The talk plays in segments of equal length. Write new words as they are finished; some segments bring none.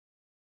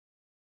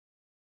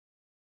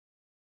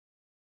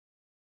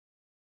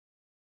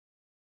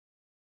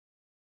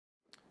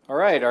All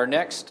right, our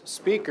next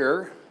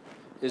speaker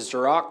is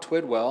Dirac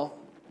Twidwell.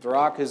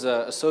 Dirac is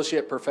an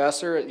associate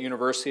professor at the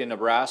University of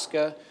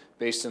Nebraska,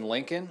 based in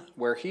Lincoln,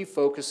 where he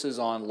focuses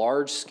on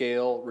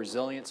large-scale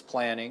resilience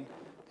planning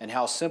and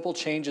how simple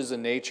changes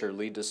in nature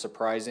lead to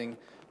surprising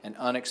and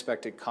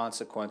unexpected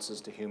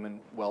consequences to human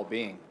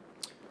well-being.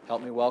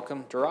 Help me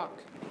welcome Dirac.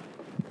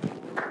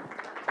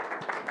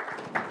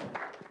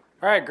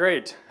 All right,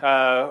 great.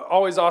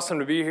 Always awesome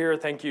to be here.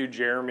 Thank you,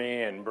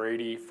 Jeremy and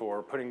Brady,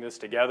 for putting this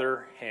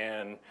together.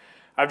 And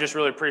I've just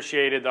really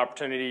appreciated the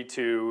opportunity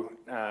to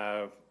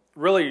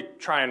really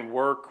try and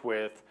work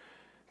with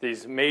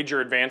these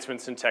major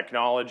advancements in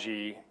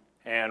technology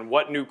and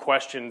what new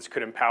questions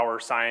could empower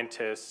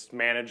scientists,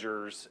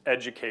 managers,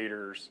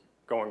 educators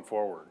going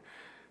forward.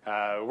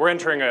 We're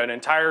entering an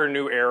entire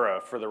new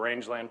era for the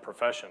rangeland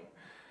profession.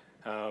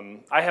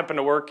 I happen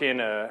to work in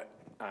an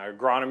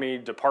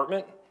agronomy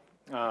department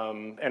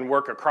and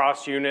work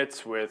across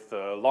units with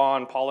the Law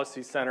and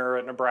Policy Center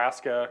at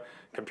Nebraska,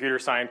 computer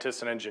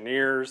scientists and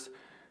engineers,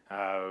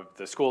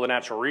 the School of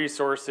Natural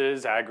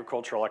Resources,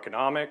 agricultural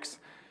economics.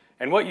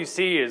 And what you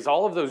see is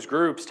all of those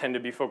groups tend to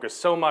be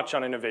focused so much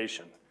on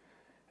innovation.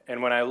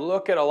 And when I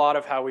look at a lot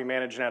of how we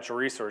manage natural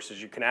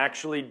resources, you can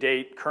actually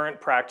date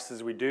current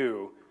practices we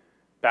do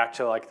back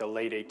to like the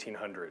late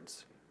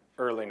 1800s,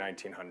 early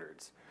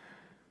 1900s.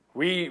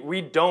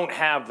 We don't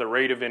have the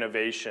rate of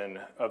innovation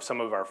of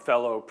some of our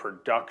fellow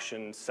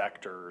production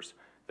sectors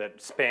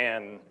that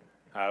span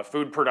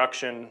food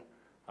production,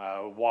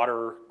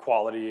 water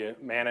quality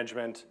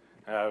management,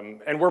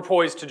 and we're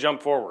poised to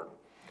jump forward.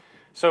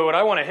 So what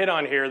I want to hit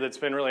on here that's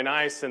been really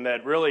nice and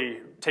that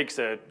really takes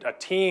a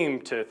team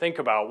to think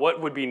about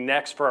what would be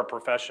next for our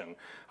profession.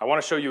 I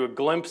want to show you a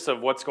glimpse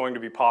of what's going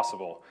to be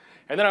possible.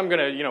 And then I'm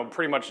going to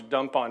pretty much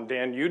dump on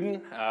Dan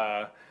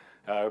Uden,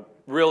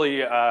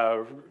 really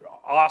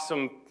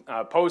awesome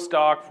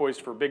postdoc,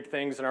 poised for big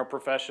things in our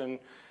profession,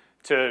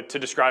 to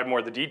describe more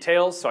of the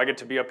details. So I get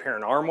to be up here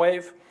in arm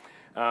wave.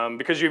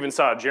 Because you even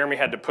saw, Jeremy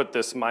had to put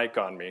this mic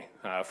on me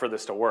for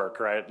this to work,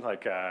 right?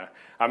 Like, I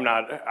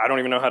don't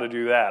even know how to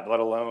do that, let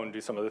alone do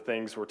some of the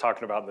things we're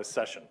talking about in this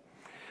session.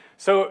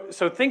 So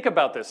think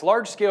about this,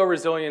 large-scale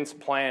resilience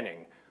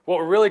planning. What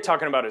we're really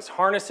talking about is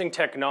harnessing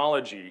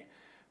technology.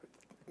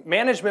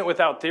 Management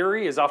without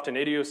theory is often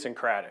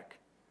idiosyncratic.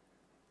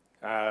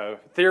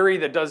 Theory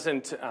that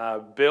doesn't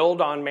build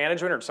on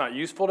management or it's not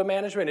useful to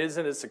management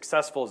isn't as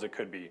successful as it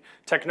could be.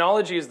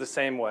 Technology is the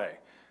same way.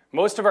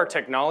 Most of our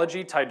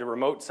technology tied to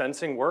remote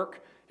sensing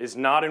work is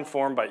not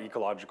informed by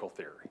ecological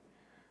theory.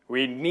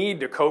 We need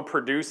to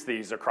co-produce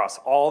these across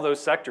all those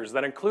sectors.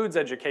 That includes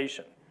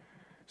education.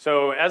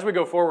 So as we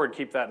go forward,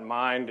 keep that in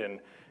mind. And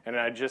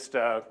I just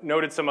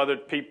noted some other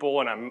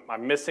people, and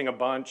I'm missing a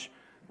bunch.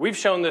 We've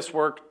shown this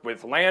work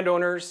with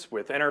landowners,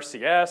 with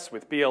NRCS,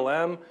 with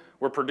BLM.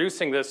 We're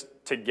producing this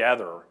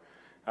together,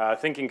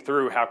 thinking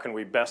through how can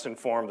we best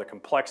inform the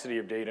complexity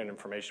of data and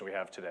information we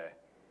have today.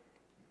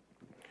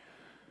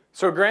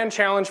 So a grand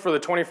challenge for the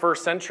 21st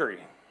century,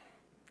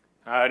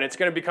 and it's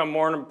going to become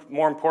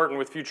more important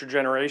with future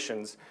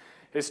generations,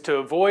 is to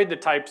avoid the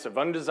types of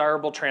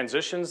undesirable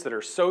transitions that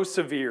are so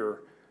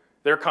severe,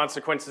 their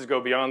consequences go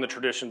beyond the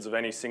traditions of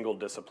any single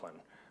discipline.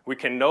 We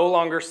can no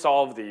longer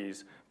solve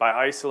these by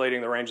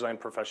isolating the rangeland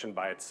profession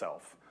by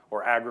itself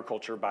or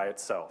agriculture by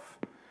itself.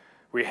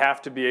 We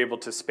have to be able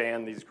to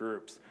span these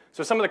groups.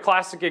 So some of the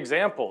classic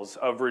examples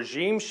of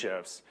regime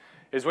shifts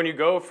is when you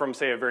go from,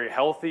 say, a very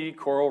healthy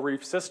coral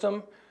reef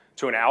system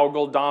to an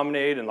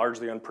algal-dominated and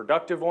largely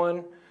unproductive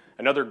one.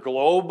 Another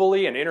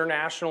globally and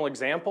international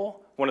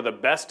example, one of the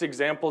best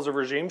examples of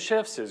regime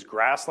shifts is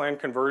grassland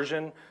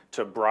conversion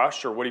to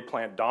brush or woody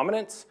plant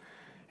dominance.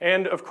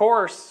 And of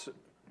course,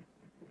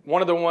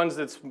 one of the ones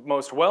that's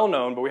most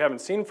well-known, but we haven't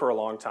seen for a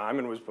long time,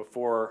 and was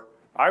before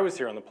I was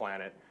here on the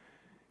planet,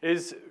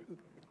 is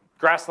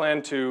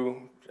grassland to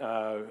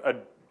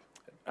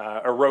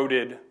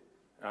eroded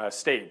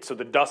state. So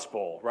the Dust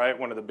Bowl, right?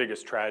 One of the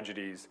biggest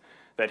tragedies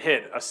that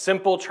hit a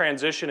simple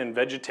transition in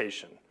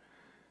vegetation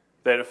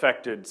that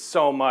affected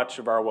so much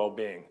of our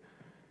well-being.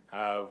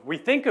 We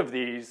think of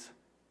these,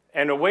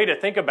 and a way to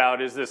think about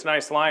is this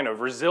nice line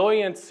of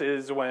resilience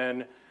is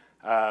when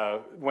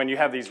you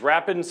have these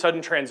rapid and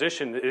sudden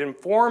transitions, it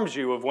informs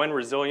you of when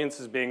resilience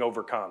is being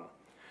overcome.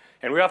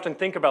 And we often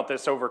think about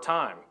this over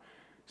time.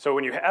 So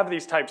when you have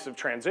these types of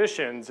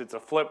transitions, it's a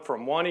flip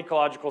from one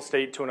ecological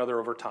state to another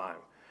over time.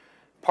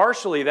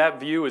 Partially, that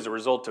view is a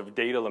result of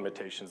data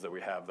limitations that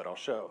we have that I'll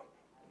show.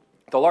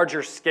 The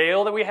larger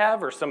scale that we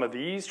have, or some of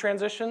these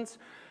transitions,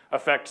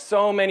 affect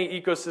so many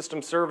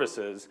ecosystem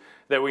services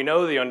that we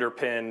know they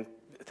underpin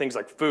things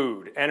like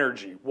food,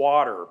 energy,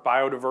 water,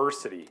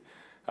 biodiversity.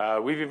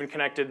 We've even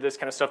connected this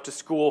kind of stuff to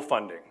school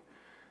funding.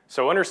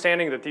 So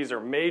understanding that these are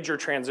major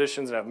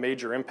transitions and have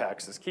major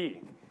impacts is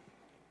key.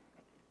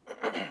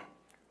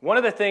 One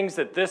of the things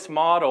that this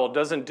model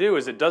doesn't do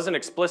is it doesn't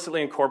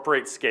explicitly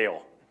incorporate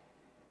scale.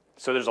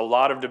 So there's a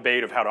lot of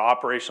debate of how to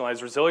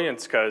operationalize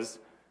resilience because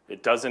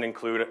it doesn't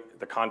include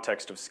the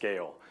context of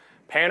scale.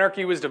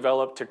 Panarchy was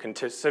developed to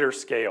consider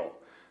scale.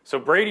 So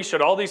Brady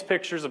showed all these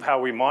pictures of how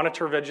we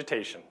monitor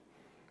vegetation,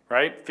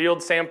 right?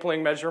 Field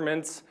sampling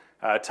measurements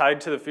tied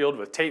to the field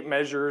with tape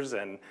measures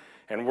and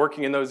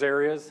working in those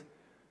areas.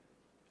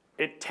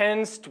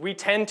 We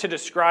tend to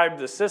describe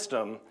the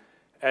system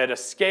at a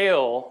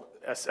scale,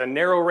 a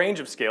narrow range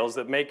of scales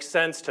that makes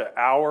sense to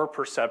our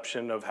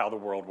perception of how the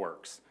world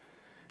works.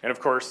 And of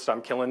course,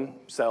 I'm killing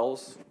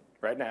cells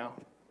right now,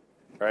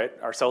 right?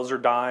 Our cells are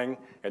dying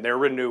and they're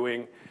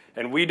renewing,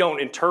 and we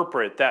don't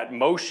interpret that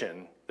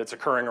motion that's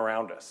occurring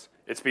around us.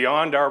 It's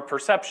beyond our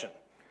perception.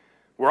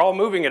 We're all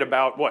moving at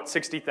about, what,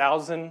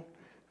 60,000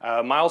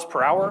 miles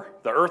per hour?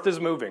 The Earth is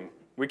moving.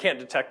 We can't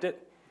detect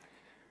it.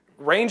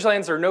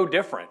 Rangelands are no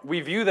different. We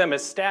view them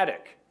as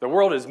static. The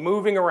world is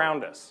moving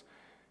around us.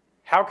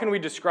 How can we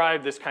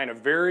describe this kind of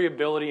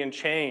variability and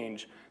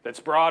change that's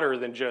broader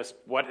than just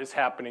what is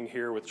happening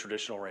here with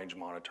traditional range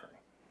monitoring?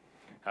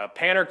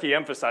 Panarchy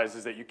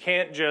emphasizes that you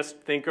can't just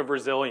think of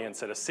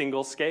resilience at a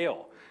single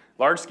scale.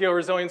 Large-scale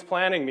resilience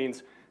planning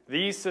means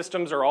these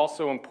systems are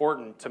also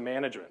important to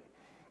management.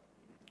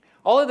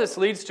 All of this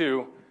leads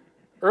to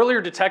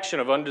earlier detection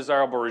of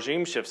undesirable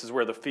regime shifts is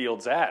where the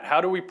field's at. How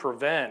do we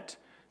prevent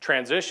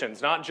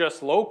transitions, not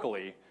just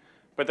locally,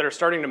 but that are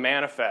starting to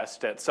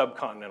manifest at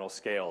subcontinental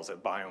scales,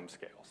 at biome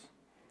scales?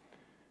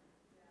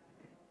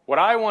 What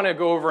I want to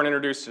go over and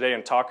introduce today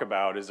and talk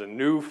about is a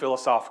new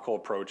philosophical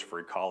approach for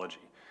ecology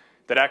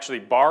that actually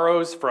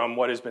borrows from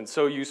what has been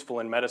so useful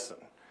in medicine,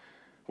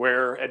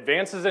 where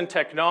advances in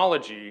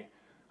technology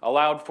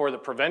allowed for the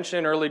prevention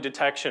and early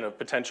detection of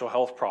potential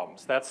health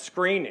problems. That's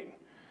screening.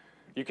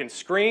 You can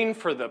screen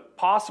for the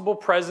possible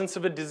presence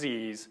of a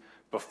disease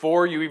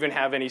before you even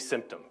have any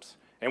symptoms.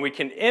 And we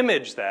can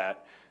image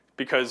that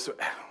because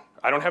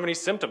I don't have any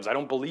symptoms. I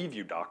don't believe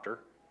you, doctor.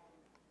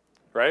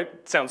 Right?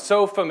 It sounds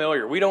so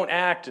familiar. We don't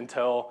act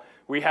until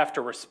we have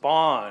to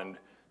respond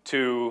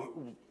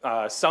to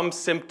some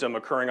symptom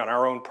occurring on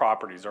our own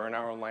properties or in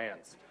our own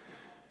lands.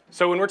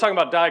 So when we're talking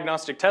about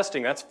diagnostic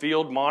testing, that's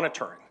field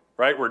monitoring,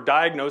 right? We're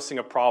diagnosing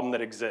a problem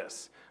that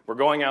exists. We're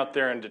going out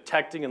there and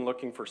detecting and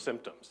looking for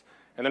symptoms.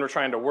 And then we're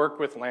trying to work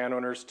with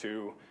landowners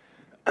to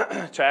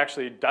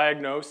actually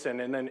diagnose and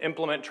then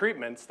implement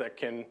treatments that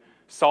can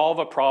solve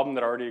a problem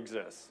that already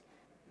exists.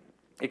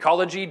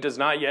 Ecology does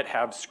not yet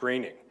have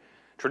screening.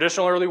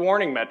 Traditional early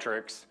warning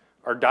metrics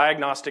are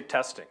diagnostic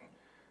testing.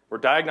 We're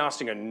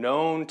diagnosing a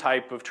known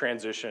type of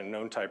transition,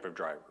 known type of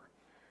driver.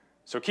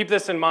 So keep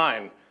this in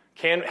mind.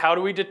 How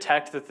do we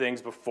detect the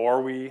things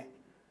before we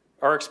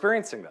are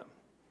experiencing them?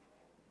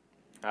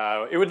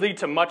 It would lead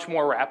to much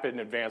more rapid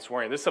and advanced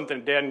warning. This is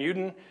something Dan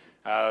Newton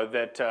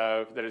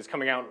that is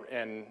coming out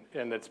and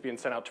that's being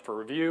sent out for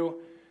review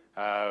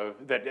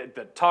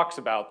that talks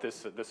about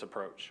this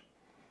approach.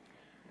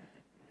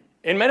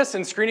 In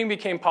medicine, screening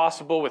became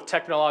possible with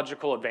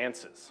technological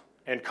advances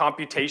and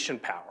computation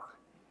power.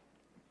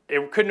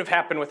 It couldn't have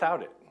happened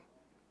without it.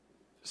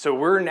 So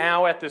we're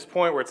now at this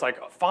point where it's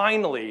like,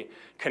 finally,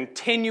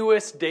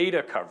 continuous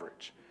data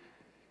coverage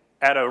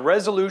at a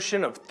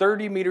resolution of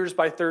 30 meters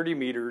by 30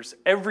 meters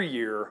every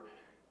year,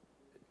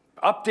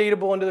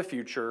 updatable into the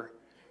future,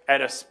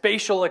 at a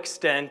spatial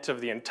extent of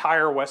the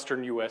entire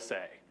western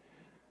USA,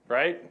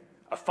 right?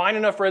 A fine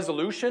enough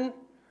resolution,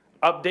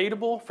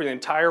 updatable for the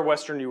entire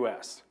western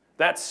US.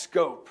 That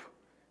scope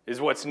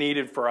is what's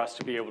needed for us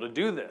to be able to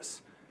do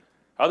this.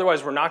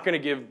 Otherwise, we're not going to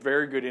give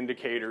very good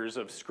indicators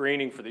of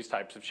screening for these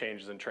types of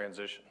changes in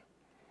transition.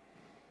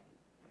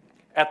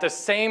 At the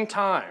same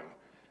time,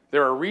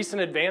 there are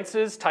recent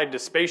advances tied to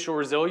spatial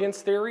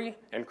resilience theory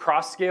and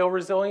cross-scale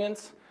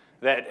resilience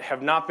that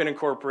have not been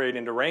incorporated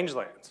into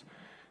rangelands.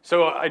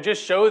 So I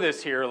just show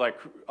this here, like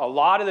a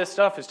lot of this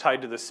stuff is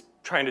tied to this,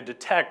 trying to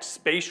detect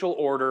spatial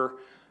order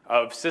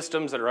of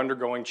systems that are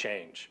undergoing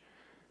change.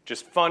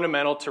 Just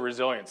fundamental to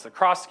resilience. The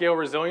cross-scale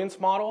resilience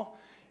model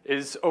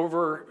is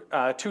over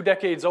 2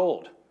 decades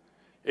old.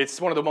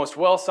 It's one of the most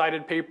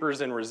well-cited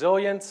papers in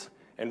resilience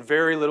and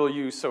very little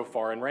use so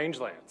far in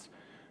rangelands.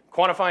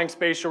 Quantifying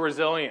spatial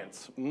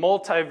resilience,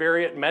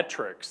 multivariate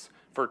metrics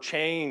for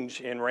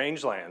change in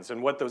rangelands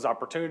and what those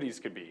opportunities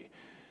could be.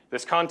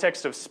 This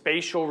context of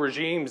spatial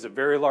regimes at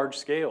very large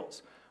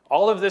scales.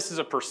 All of this is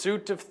a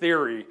pursuit of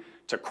theory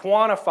to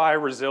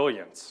quantify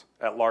resilience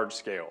at large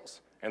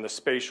scales and the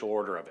spatial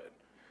order of it.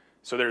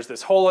 So there's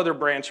this whole other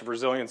branch of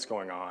resilience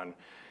going on.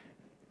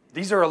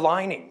 These are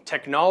aligning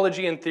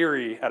technology and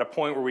theory at a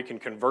point where we can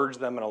converge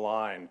them and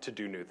align to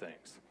do new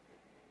things.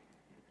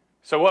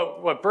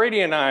 So what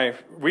Brady and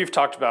we've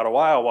talked about a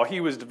while he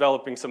was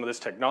developing some of this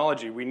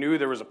technology, we knew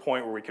there was a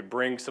point where we could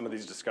bring some of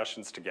these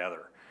discussions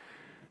together.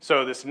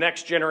 So this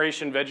next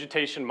generation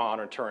vegetation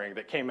monitoring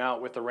that came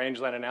out with the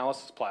Rangeland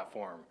analysis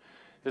platform,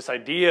 this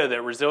idea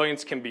that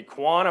resilience can be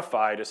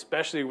quantified,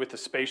 especially with the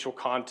spatial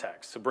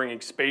context, so bringing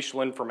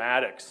spatial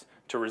informatics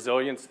to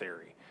resilience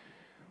theory.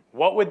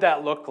 What would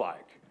that look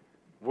like?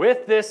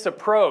 With this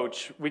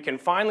approach, we can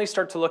finally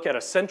start to look at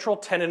a central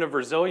tenet of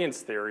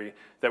resilience theory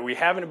that we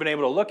haven't been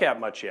able to look at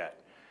much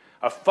yet.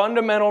 A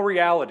fundamental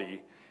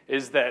reality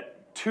is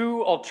that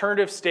 2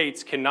 alternative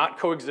states cannot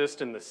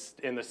coexist in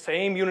the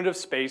same unit of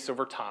space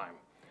over time.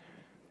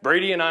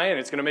 Brady and I, and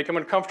it's going to make him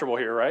uncomfortable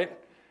here, right?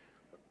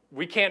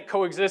 We can't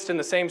coexist in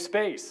the same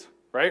space,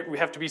 right? We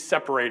have to be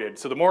separated.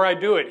 So the more I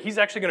do it, he's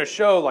actually going to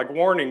show like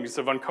warnings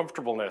of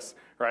uncomfortableness,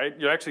 right?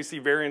 You actually see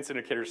variance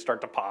indicators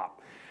start to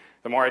pop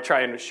the more I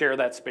try and share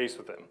that space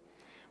with him.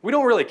 We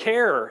don't really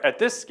care at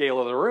this scale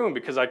of the room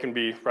because I can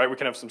be, right, we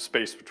can have some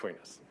space between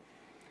us.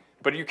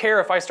 But you care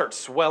if I start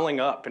swelling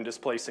up and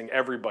displacing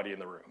everybody in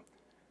the room,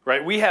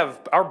 right?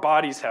 Our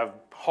bodies have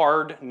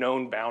hard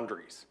known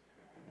boundaries.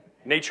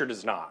 Nature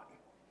does not.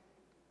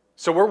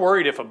 So we're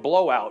worried if a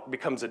blowout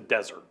becomes a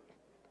desert,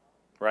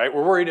 right?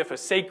 We're worried if a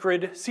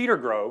sacred cedar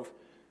grove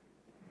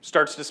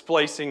starts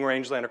displacing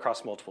rangeland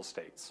across multiple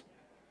states.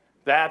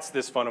 That's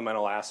this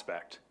fundamental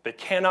aspect. They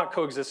cannot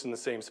coexist in the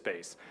same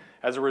space.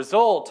 As a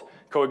result,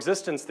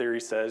 coexistence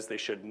theory says they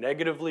should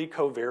negatively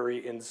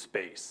covary in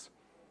space.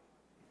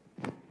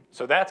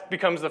 So that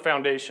becomes the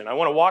foundation. I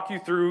want to walk you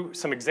through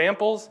some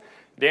examples.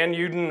 Dan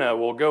Uden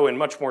will go in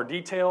much more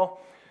detail.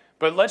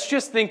 But let's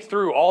just think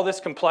through all this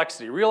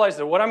complexity. Realize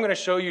that what I'm going to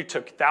show you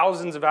took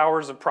thousands of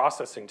hours of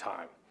processing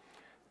time.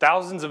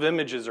 Thousands of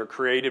images are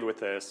created with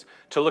this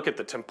to look at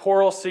the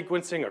temporal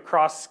sequencing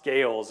across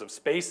scales of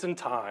space and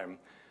time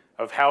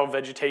of how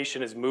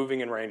vegetation is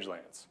moving in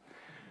rangelands.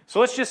 So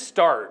let's just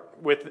start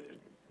with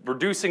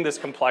reducing this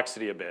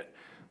complexity a bit.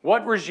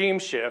 What regime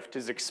shift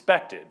is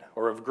expected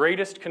or of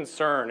greatest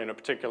concern in a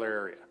particular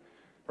area,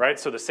 right?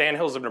 So the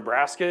sandhills of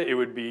Nebraska, it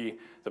would be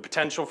the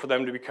potential for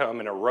them to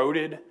become an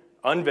eroded,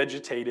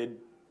 unvegetated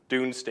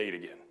dune state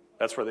again.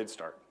 That's where they'd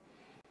start.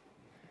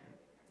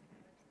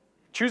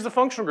 Choose the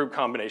functional group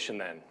combination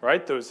then,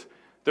 right? Those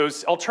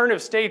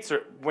alternative states,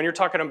 when you're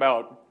talking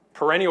about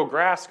perennial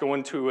grass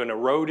going to an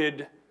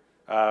eroded,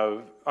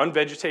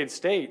 unvegetated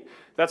state,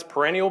 that's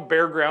perennial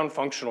bare ground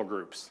functional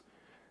groups.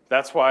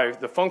 That's why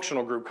the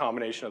functional group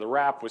combination of the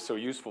RAP was so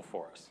useful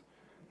for us.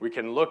 We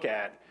can look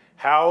at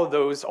how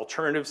those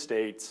alternative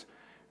states,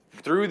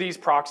 through these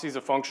proxies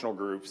of functional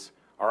groups,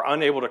 are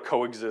unable to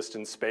coexist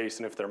in space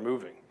and if they're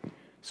moving.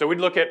 So we'd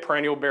look at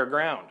perennial bare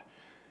ground.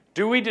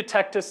 Do we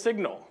detect a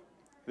signal?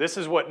 This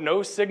is what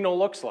no signal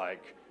looks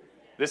like.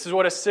 This is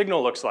what a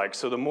signal looks like.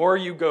 So the more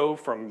you go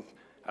from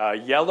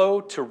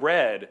yellow to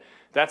red,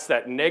 that's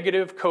that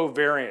negative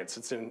covariance.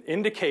 It's an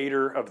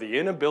indicator of the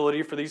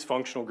inability for these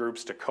functional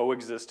groups to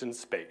coexist in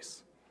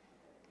space.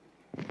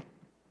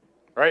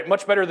 All right,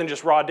 much better than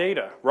just raw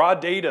data. Raw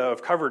data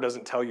of cover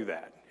doesn't tell you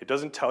that. It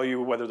doesn't tell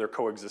you whether they're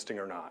coexisting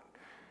or not.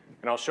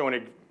 And I'll show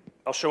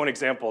an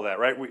example of that,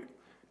 right?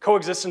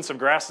 Coexistence of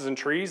grasses and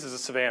trees is a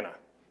savanna.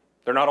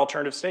 They're not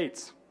alternative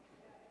states.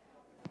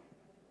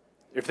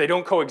 If they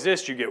don't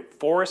coexist, you get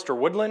forest or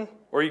woodland,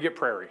 or you get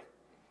prairie.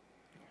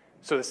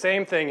 So the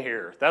same thing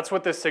here. That's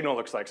what this signal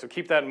looks like. So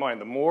keep that in mind.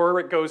 The more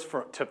it goes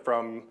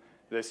from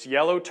this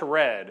yellow to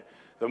red,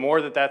 the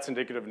more that's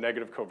indicative of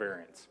negative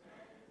covariance.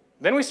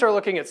 Then we start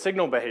looking at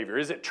signal behavior.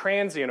 Is it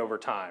transient over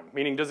time?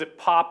 Meaning, does it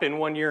pop in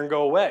 1 year and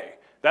go away?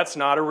 That's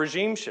not a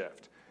regime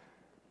shift.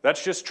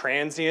 That's just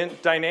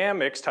transient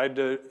dynamics tied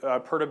to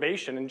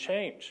perturbation and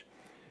change.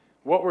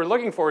 What we're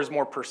looking for is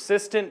more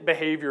persistent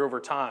behavior over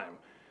time.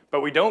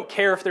 But we don't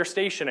care if they're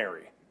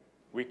stationary.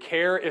 We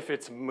care if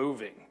it's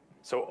moving.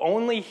 So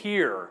only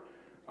here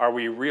are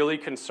we really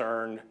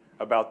concerned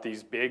about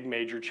these big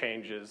major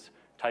changes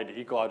tied to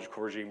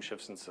ecological regime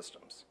shifts in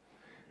systems.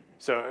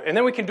 So, and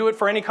then we can do it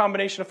for any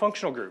combination of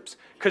functional groups,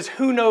 because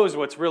who knows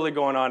what's really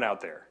going on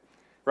out there,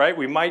 right?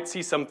 We might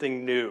see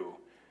something new.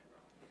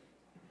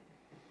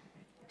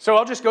 So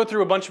I'll just go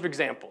through a bunch of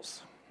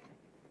examples.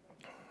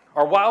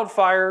 Are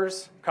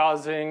wildfires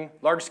causing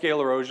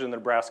large-scale erosion in the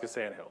Nebraska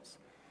sandhills?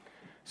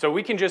 So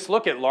we can just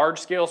look at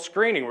large-scale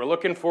screening. We're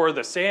looking for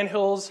the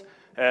sandhills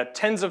at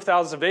tens of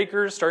thousands of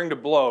acres starting to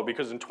blow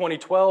because in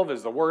 2012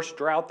 is the worst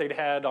drought they'd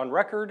had on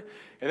record,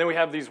 and then we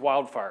have these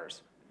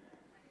wildfires.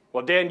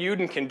 Well, Dan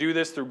Uden can do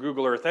this through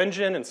Google Earth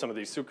Engine and some of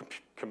these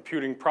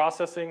computing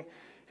processing,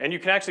 and you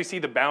can actually see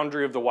the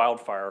boundary of the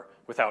wildfire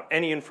without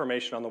any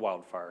information on the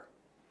wildfire.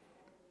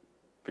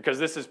 Because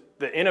this is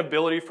the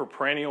inability for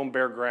perennial and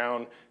bare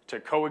ground to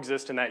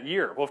coexist in that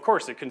year. Well, of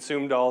course, it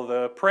consumed all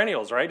the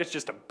perennials, right? It's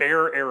just a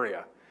bare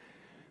area.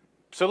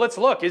 So let's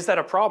look, is that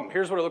a problem?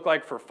 Here's what it looked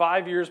like for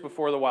 5 years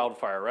before the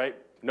wildfire, right?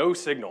 No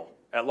signal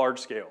at large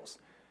scales.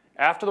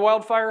 After the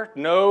wildfire,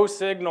 no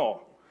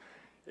signal.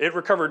 It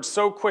recovered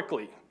so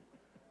quickly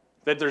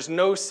that there's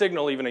no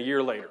signal even a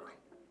year later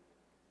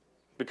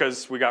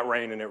because we got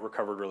rain and it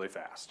recovered really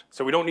fast.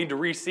 So we don't need to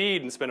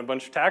reseed and spend a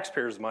bunch of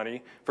taxpayers'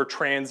 money for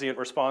transient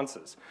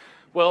responses.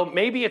 Well,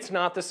 maybe it's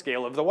not the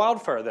scale of the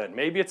wildfire then.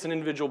 Maybe it's an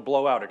individual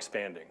blowout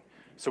expanding.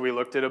 So we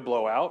looked at a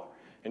blowout,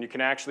 and you can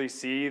actually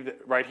see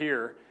that right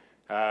here,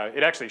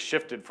 it actually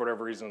shifted for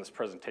whatever reason in this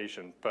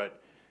presentation,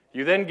 but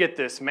you then get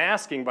this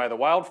masking by the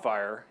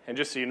wildfire, and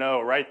just so you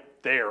know, right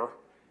there,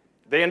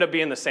 they end up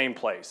being the same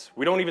place.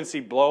 We don't even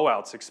see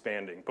blowouts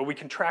expanding, but we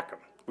can track them.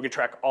 We can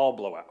track all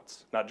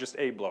blowouts, not just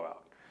a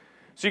blowout.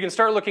 So you can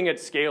start looking at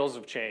scales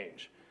of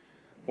change.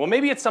 Well,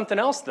 maybe it's something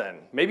else then.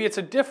 Maybe it's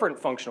a different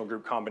functional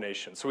group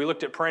combination. So we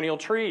looked at perennial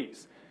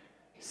trees.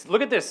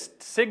 Look at this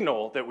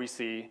signal that we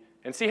see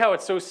And see how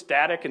it's so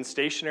static and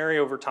stationary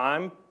over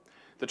time?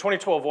 The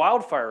 2012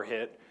 wildfire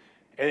hit,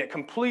 and it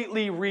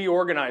completely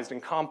reorganized in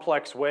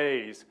complex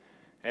ways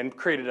and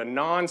created a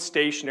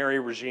non-stationary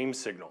regime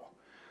signal.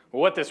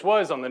 Well, what this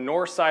was on the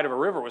north side of a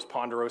river was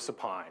ponderosa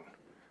pine.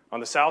 On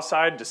the south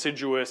side,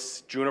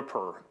 deciduous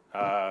juniper.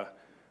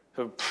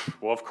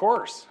 Well, of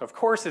course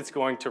it's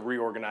going to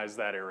reorganize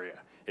that area.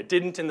 It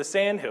didn't in the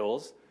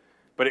sandhills,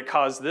 but it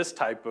caused this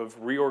type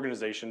of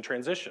reorganization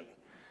transition.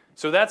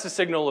 So that's a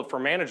signal for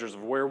managers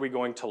of where are we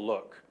going to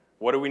look?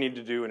 What do we need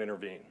to do and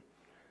intervene?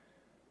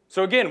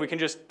 So again, we can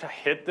just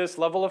hit this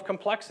level of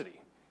complexity.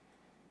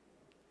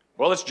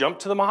 Well, let's jump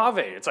to the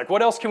Mojave. It's like,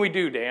 what else can we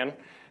do, Dan?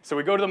 So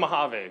we go to the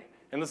Mojave,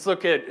 and let's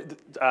look at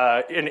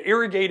an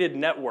irrigated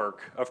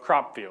network of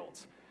crop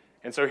fields.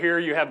 And so here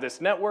you have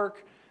this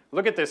network.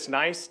 Look at this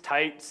nice,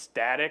 tight,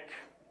 static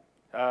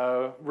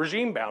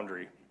regime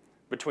boundary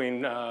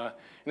between, in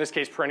this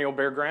case, perennial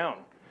bare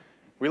ground.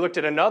 We looked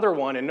at another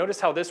one, and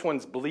notice how this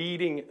one's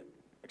bleeding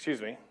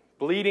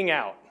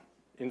out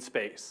in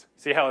space.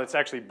 See how it's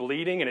actually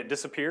bleeding and it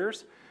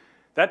disappears?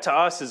 That to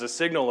us is a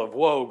signal of,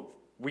 whoa,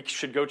 we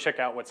should go check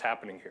out what's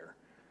happening here.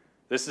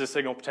 This is a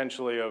signal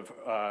potentially of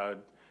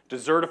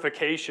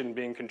desertification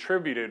being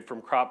contributed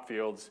from crop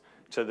fields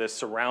to this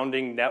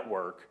surrounding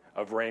network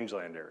of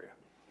rangeland area.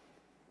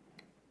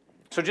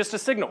 So just a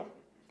signal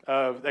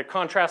of that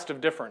contrast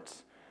of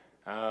difference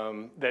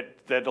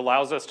that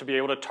allows us to be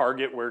able to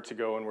target where to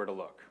go and where to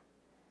look.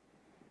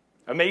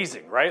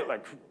 Amazing, right?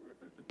 Like,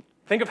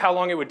 think of how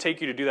long it would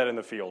take you to do that in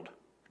the field,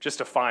 just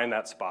to find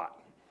that spot.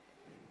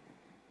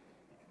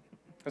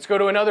 Let's go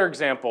to another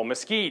example,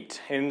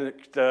 mesquite in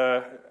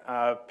the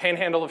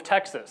panhandle of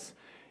Texas.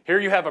 Here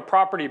you have a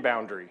property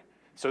boundary.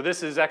 So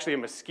this is actually a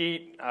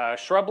mesquite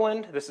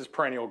shrubland. This is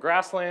perennial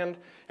grassland.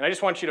 And I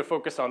just want you to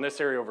focus on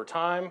this area over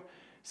time.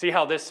 See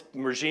how this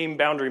regime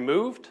boundary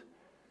moved?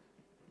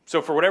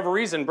 So for whatever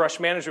reason, brush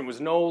management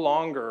was no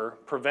longer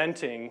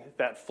preventing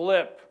that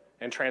flip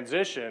and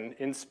transition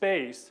in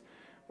space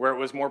where it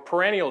was more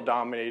perennial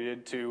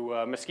dominated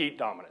to mesquite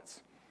dominance.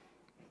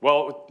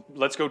 Well,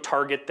 let's go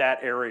target that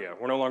area.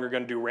 We're no longer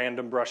going to do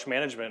random brush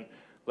management.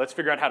 Let's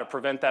figure out how to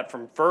prevent that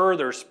from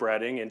further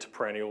spreading into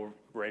perennial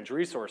range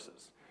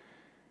resources.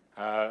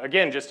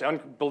 Again, just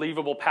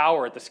unbelievable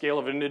power at the scale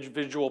of an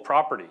individual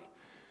property.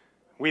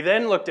 We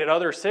then looked at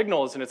other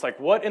signals, and it's like,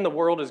 what in the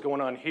world is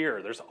going on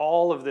here? There's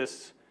all of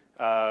this,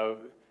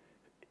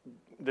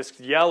 this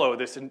yellow,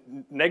 this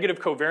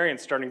negative covariance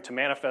starting to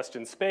manifest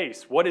in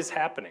space. What is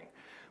happening?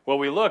 Well,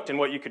 we looked, and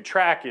what you could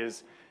track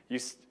is,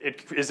 is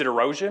it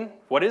erosion?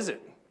 What is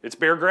it? It's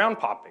bare ground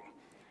popping.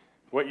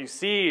 What you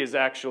see is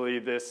actually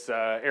this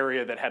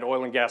area that had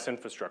oil and gas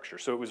infrastructure,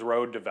 so it was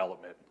road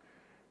development.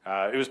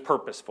 It was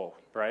purposeful,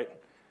 right?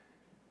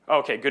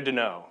 Okay, good to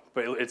know,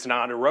 but it's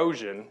not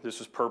erosion. This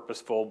was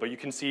purposeful, but you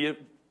can see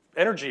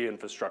energy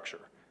infrastructure.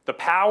 The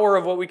power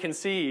of what we can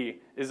see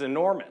is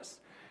enormous.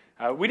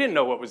 We didn't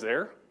know what was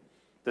there.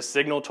 The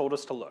signal told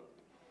us to look.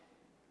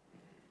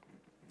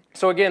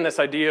 So again, this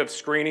idea of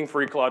screening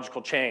for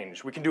ecological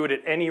change. We can do it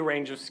at any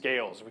range of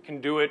scales. We can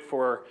do it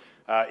for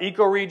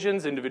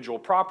ecoregions, individual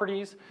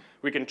properties.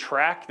 We can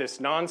track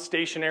this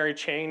non-stationary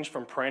change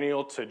from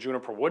perennial to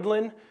juniper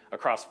woodland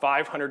across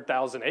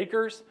 500,000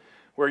 acres,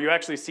 where you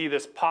actually see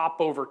this pop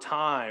over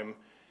time,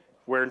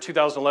 where in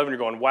 2011 you're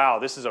going, wow,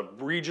 this is a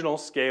regional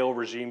scale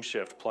regime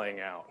shift playing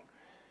out.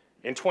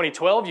 In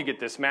 2012, you get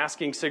this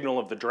masking signal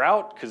of the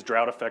drought, because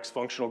drought affects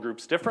functional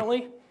groups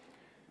differently.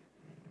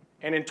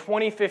 And in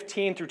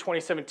 2015 through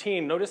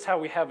 2017, notice how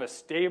we have a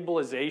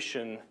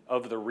stabilization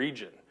of the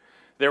region.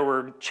 There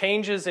were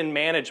changes in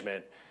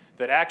management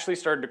that actually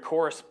started to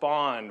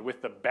correspond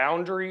with the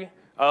boundary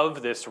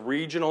of this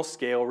regional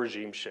scale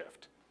regime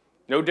shift.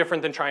 No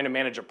different than trying to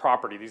manage a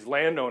property. These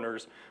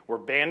landowners were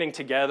banding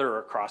together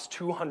across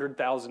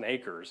 200,000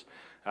 acres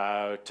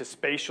to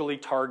spatially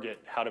target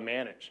how to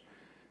manage.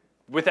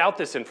 Without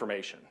this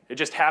information, it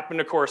just happened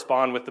to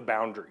correspond with the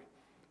boundary.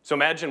 So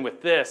imagine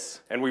with this,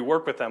 and we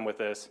work with them with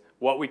this,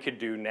 what we could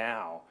do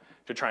now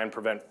to try and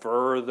prevent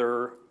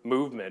further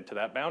movement to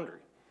that boundary.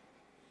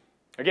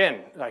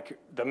 Again, like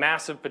the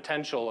massive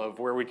potential of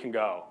where we can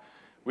go.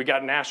 We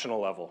got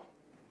national level,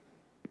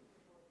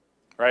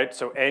 right?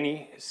 So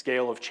any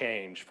scale of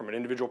change from an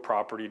individual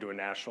property to a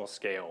national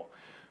scale.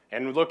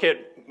 And we look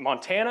at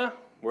Montana,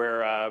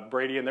 where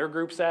Brady and their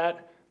group's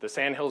at, the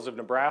Sandhills of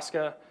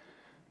Nebraska.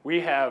 We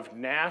have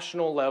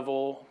national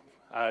level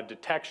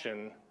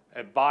detection,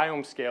 at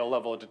biome scale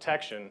level of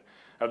detection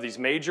of these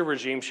major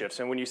regime shifts.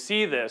 And when you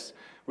see this,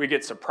 we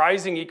get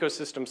surprising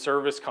ecosystem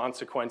service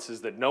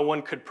consequences that no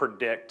one could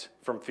predict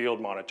from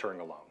field monitoring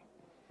alone.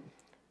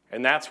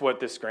 And that's what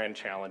this grand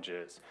challenge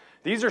is.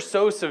 These are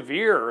so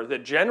severe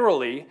that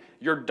generally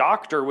your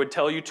doctor would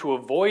tell you to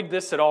avoid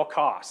this at all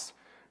costs,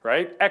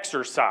 right?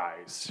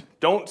 Exercise,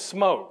 don't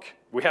smoke.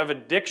 We have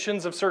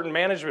addictions of certain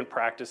management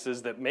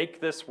practices that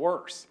make this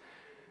worse.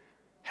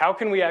 How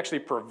can we actually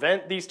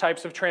prevent these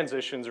types of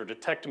transitions or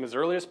detect them as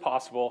early as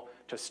possible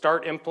to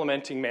start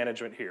implementing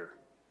management here?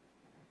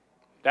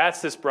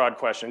 That's this broad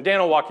question. Dan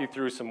will walk you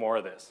through some more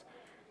of this.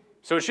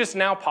 So it's just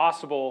now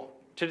possible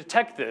to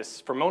detect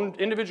this from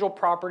individual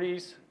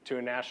properties to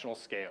a national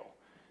scale.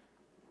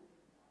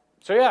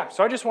 So yeah,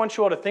 so I just want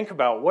you all to think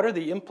about what are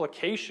the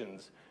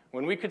implications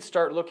when we could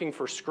start looking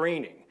for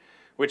screening,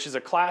 which is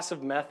a class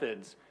of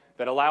methods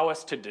that allow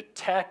us to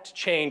detect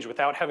change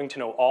without having to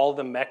know all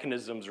the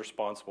mechanisms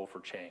responsible for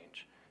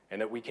change,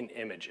 and that we can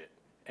image it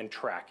and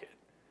track it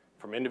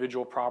from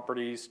individual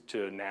properties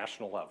to a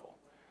national level.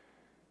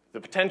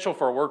 The potential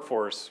for a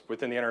workforce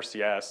within the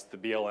NRCS, the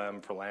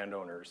BLM for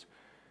landowners,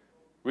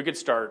 we could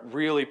start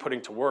really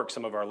putting to work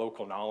some of our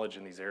local knowledge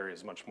in these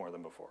areas much more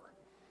than before.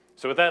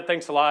 So with that,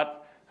 thanks a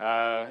lot.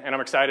 And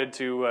I'm excited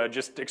to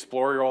just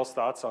explore your all's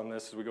thoughts on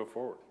this as we go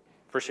forward.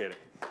 Appreciate it.